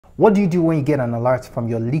What do you do when you get an alert from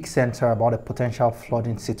your leak sensor about a potential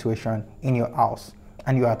flooding situation in your house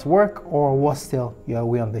and you're at work, or worse still, you're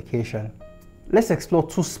away on vacation? Let's explore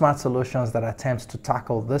two smart solutions that attempt to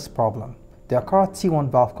tackle this problem: the Aqara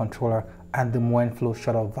T1 Valve Controller and the Moen Flow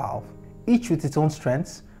Shutoff Valve, each with its own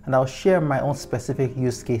strengths, and I'll share my own specific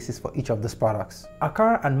use cases for each of these products.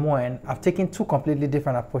 Aqara and Moen have taken two completely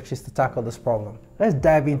different approaches to tackle this problem. Let's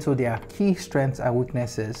dive into their key strengths and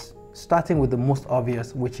weaknesses, starting with the most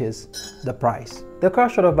obvious, which is the price. The Aqara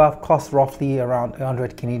Shutoff Valve costs roughly around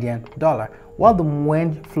 100 Canadian dollar, while the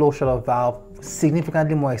Moen Flow Shutoff Valve,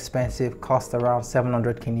 significantly more expensive, costs around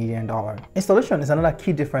 700 Canadian dollar. Installation is another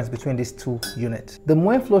key difference between these two units. The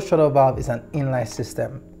Moen Flow Shutoff Valve is an inline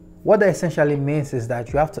system. What that essentially means is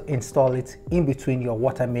that you have to install it in between your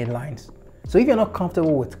water main lines. So if you're not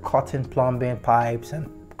comfortable with cutting plumbing pipes and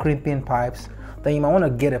crimping pipes, then you might want to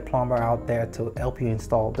get a plumber out there to help you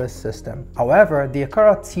install this system. However, the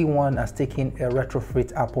Aqara T1 has taken a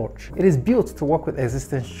retrofit approach. It is built to work with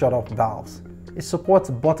existing shutoff valves. It supports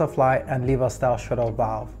butterfly and lever style shutoff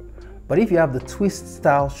valve. But if you have the twist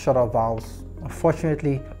style shutoff valves,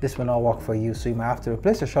 unfortunately, this will not work for you, so you might have to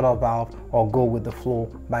replace your shutoff valve or go with the Flow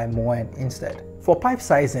by Moen instead. For pipe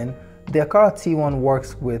sizing, the Aqara T1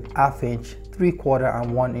 works with 1/2 inch, 3/4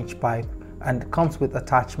 and 1 inch pipe, and comes with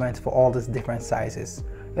attachments for all these different sizes.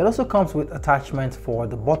 It also comes with attachments for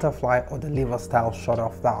the butterfly or the lever style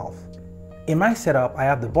shutoff valve. In my setup, I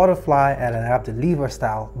have the butterfly and I have the lever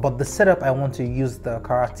style, but the setup I want to use the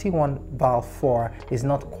Aqara T1 valve for is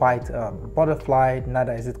not quite a butterfly,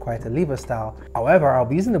 neither is it quite a lever style. However, I'll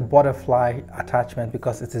be using the butterfly attachment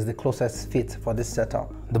because it is the closest fit for this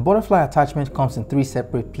setup. The butterfly attachment comes in 3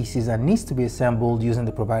 separate pieces and needs to be assembled using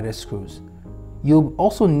the provided screws. You'll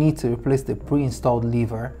also need to replace the pre-installed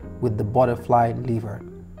lever with the butterfly lever.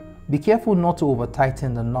 Be careful not to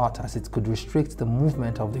over-tighten the knot, as it could restrict the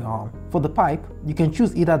movement of the arm. For the pipe, you can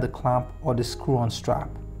choose either the clamp or the screw-on strap.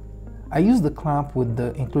 I used the clamp with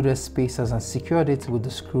the included spacers and secured it with the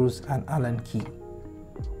screws and Allen key.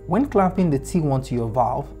 When clamping the T1 to your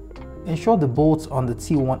valve, ensure the bolts on the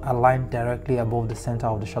T1 align directly above the center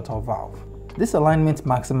of the shutoff valve. This alignment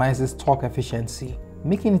maximizes torque efficiency,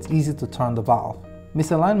 making it easy to turn the valve.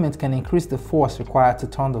 Misalignment can increase the force required to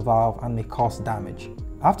turn the valve and may cause damage.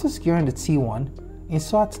 After securing the T1,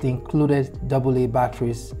 insert the included AA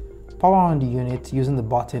batteries, power on the unit using the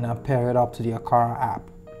button, and pair it up to the Aqara app.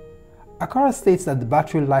 Aqara states that the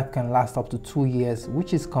battery life can last up to 2 years,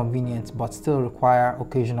 which is convenient but still require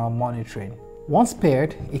occasional monitoring. Once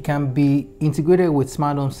paired, it can be integrated with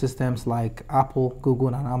smart home systems like Apple,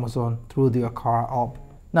 Google, and Amazon through the Aqara app.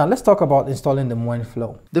 Now let's talk about installing the Moen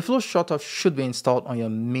Flow. The Flow Shutoff should be installed on your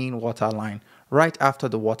main water line right after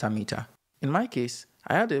the water meter. In my case,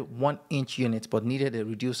 I had a 1 inch unit but needed a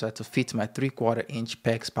reducer to fit my 3/4 inch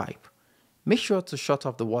PEX pipe. Make sure to shut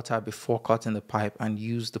off the water before cutting the pipe and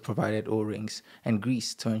use the provided O-rings and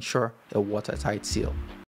grease to ensure a watertight seal.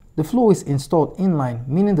 The Flow is installed inline,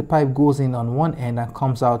 meaning the pipe goes in on one end and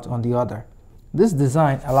comes out on the other. This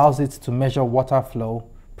design allows it to measure water flow,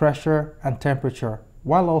 pressure, and temperature,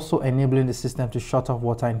 while also enabling the system to shut off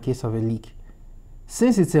water in case of a leak.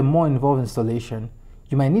 Since it's a more involved installation,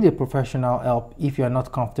 you might need a professional help if you are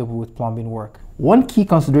not comfortable with plumbing work. One key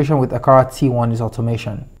consideration with Aqara T1 is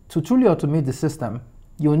automation. To truly automate the system,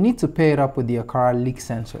 you'll need to pair it up with the Aqara leak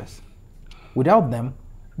sensors. Without them,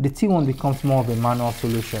 the T1 becomes more of a manual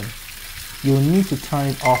solution. You'll need to turn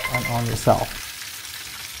it off and on yourself.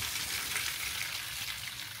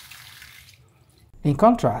 In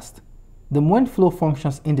contrast, the Moen Flow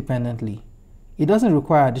functions independently. It doesn't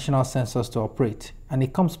require additional sensors to operate, and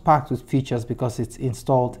it comes packed with features because it's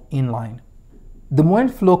installed inline. The Moen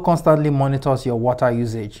Flow constantly monitors your water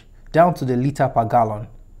usage, down to the liter per gallon.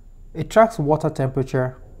 It tracks water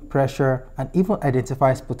temperature, pressure, and even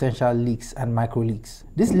identifies potential leaks and micro leaks.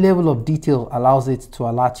 This level of detail allows it to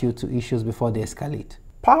alert you to issues before they escalate.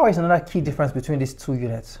 Power is another key difference between these two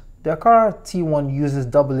units. The Aqara T1 uses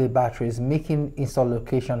AA batteries, making install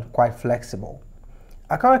location quite flexible.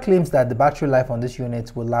 Aqara claims that the battery life on this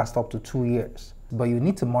unit will last up to 2 years, but you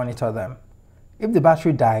need to monitor them. If the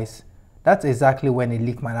battery dies, that's exactly when a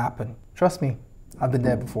leak might happen. Trust me, I've been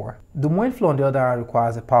there before. The Moen Flow on the other hand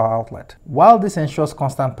requires a power outlet. While this ensures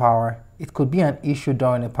constant power, it could be an issue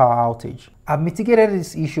during a power outage. I've mitigated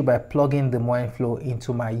this issue by plugging the Moen Flow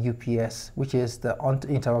into my UPS, which is the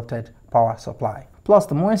uninterrupted power supply. Plus,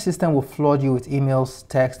 the Moen system will flood you with emails,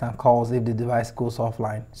 texts, and calls if the device goes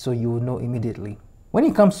offline, so you will know immediately. When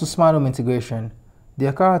it comes to smart home integration, the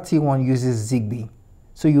Aqara T1 uses Zigbee.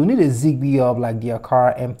 So you need a Zigbee hub like the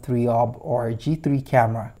Aqara M3 hub or a G3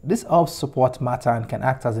 camera. This hub supports Matter and can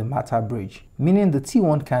act as a Matter bridge, meaning the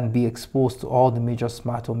T1 can be exposed to all the major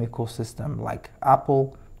smart home ecosystem like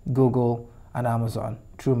Apple, Google, and Amazon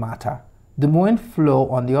through Matter. The Moen Flow,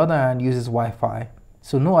 on the other hand, uses Wi-Fi,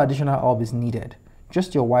 so no additional hub is needed,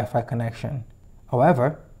 just your Wi-Fi connection.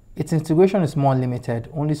 However, its integration is more limited,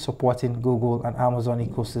 only supporting Google and Amazon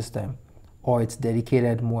ecosystem or its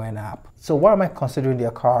dedicated Moen app. So why am I considering the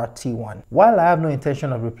Aqara T1? While I have no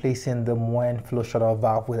intention of replacing the Moen flow shutoff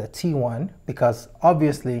valve with a T1, because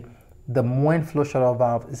obviously the Moen flow shutoff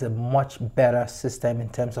valve is a much better system in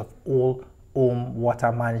terms of all home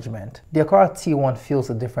water management, the Aqara T1 fills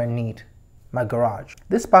a different need: my garage.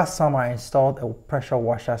 This past summer I installed a pressure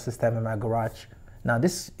washer system in my garage. Now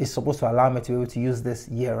this is supposed to allow me to be able to use this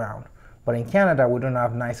year round, but in Canada we don't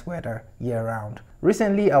have nice weather year round.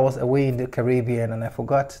 Recently I was away in the Caribbean and I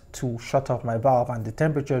forgot to shut off my valve and the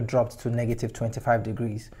temperature dropped to negative 25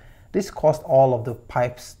 degrees. This caused all of the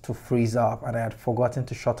pipes to freeze up and I had forgotten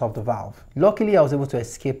to shut off the valve. Luckily I was able to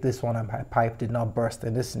escape this one and my pipe did not burst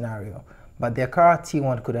in this scenario. But the Aqara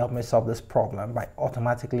T1 could help me solve this problem by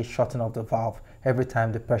automatically shutting off the valve every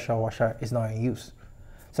time the pressure washer is not in use.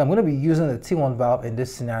 So I'm going to be using the T1 valve in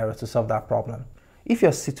this scenario to solve that problem. If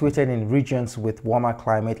you're situated in regions with warmer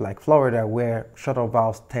climate like Florida, where shutoff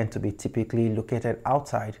valves tend to be typically located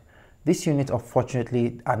outside, these units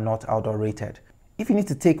unfortunately are not outdoor rated. If you need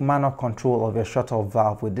to take manual control of your shutoff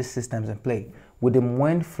valve with these systems in play, with the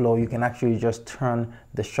Moen Flow you can actually just turn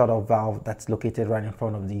the shutoff valve that's located right in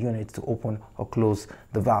front of the unit to open or close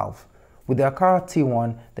the valve. With the Aqara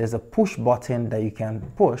T1, there's a push button that you can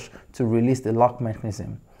push to release the lock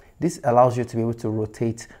mechanism. This allows you to be able to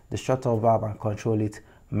rotate the shutoff valve and control it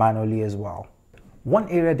manually as well. One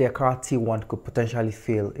area the Aqara T1 could potentially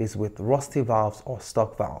fail is with rusty valves or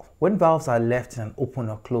stuck valve. When valves are left in an open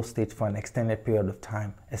or closed state for an extended period of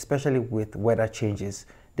time, especially with weather changes,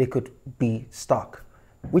 they could be stuck,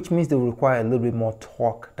 which means they will require a little bit more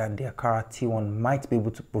torque than the Aqara T1 might be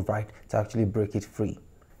able to provide to actually break it free.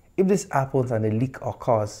 If this happens and a leak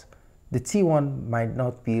occurs, the T1 might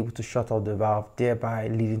not be able to shut off the valve, thereby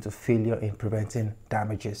leading to failure in preventing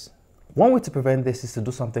damages. One way to prevent this is to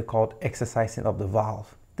do something called exercising of the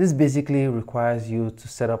valve. This basically requires you to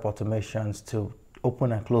set up automations to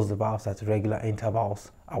open and close the valves at regular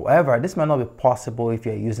intervals. However, this might not be possible if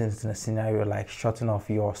you're using it in a scenario like shutting off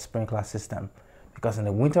your sprinkler system, because in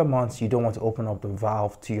the winter months you don't want to open up the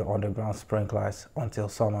valve to your underground sprinklers until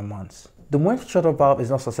summer months. The Moen shutoff valve is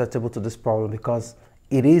not susceptible to this problem because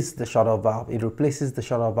it is the shutoff valve. It replaces the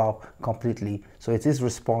shutoff valve completely, so it is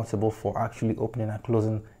responsible for actually opening and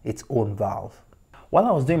closing its own valve. While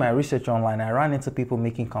I was doing my research online, I ran into people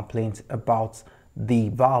making complaints about the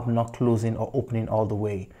valve not closing or opening all the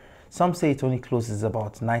way. Some say it only closes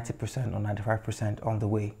about 90% or 95% on the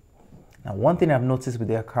way. Now, one thing I've noticed with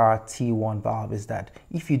the Aqara T1 valve is that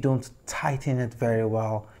if you don't tighten it very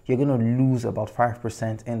well, you're going to lose about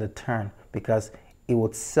 5% in the turn because it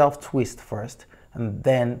would self-twist first, and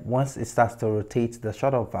then once it starts to rotate the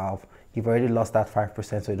shutoff valve, you've already lost that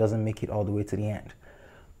 5%, so it doesn't make it all the way to the end.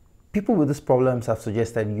 People with these problems have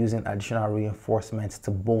suggested using additional reinforcements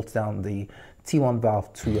to bolt down the T1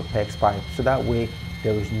 valve to your PEX pipe, so that way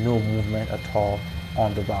there is no movement at all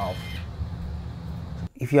on the valve.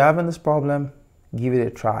 If you're having this problem, give it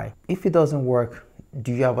a try. If it doesn't work,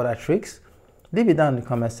 do you have other tricks? Leave it down in the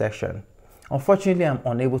comment section. Unfortunately, I'm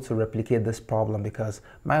unable to replicate this problem because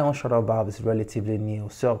my own shutoff valve is relatively new,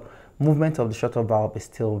 so movement of the shutoff valve is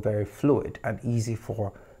still very fluid and easy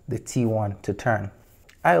for the T1 to turn.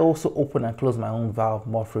 I also open and close my own valve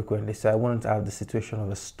more frequently, so I wouldn't have the situation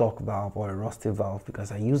of a stock valve or a rusty valve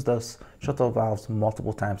because I use those shutoff valves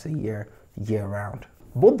multiple times a year, year round.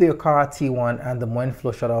 Both the Aqara T1 and the Moen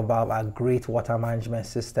Flow shutoff valve are great water management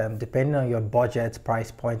systems depending on your budget,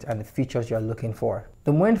 price point, and the features you're looking for.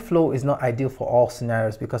 The Moen Flow is not ideal for all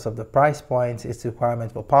scenarios because of the price point, its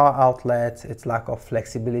requirement for power outlets, its lack of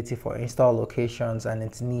flexibility for install locations, and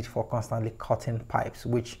its need for constantly cutting pipes,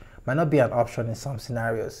 which might not be an option in some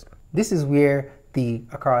scenarios. This is where the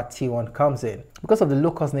Aqara T1 comes in. Because of the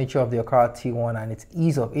low-cost nature of the Aqara T1 and its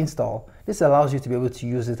ease of install, this allows you to be able to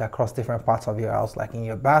use it across different parts of your house, like in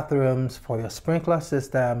your bathrooms, for your sprinkler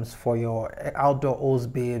systems, for your outdoor hose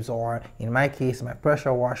bibs, or in my case, my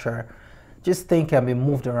pressure washer. This thing can be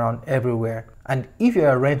moved around everywhere. And if you're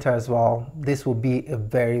a renter as well, this will be a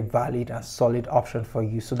very valid and solid option for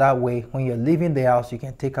you. So that way, when you're leaving the house, you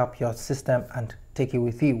can take up your system and take it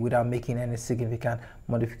with you without making any significant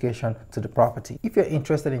modification to the property. If you're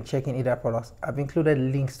interested in checking either products, I've included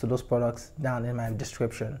links to those products down in my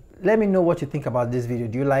description. Let me know what you think about this video.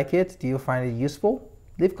 Do you like it? Do you find it useful?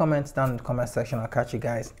 Leave comments down in the comment section. I'll catch you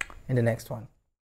guys in the next one.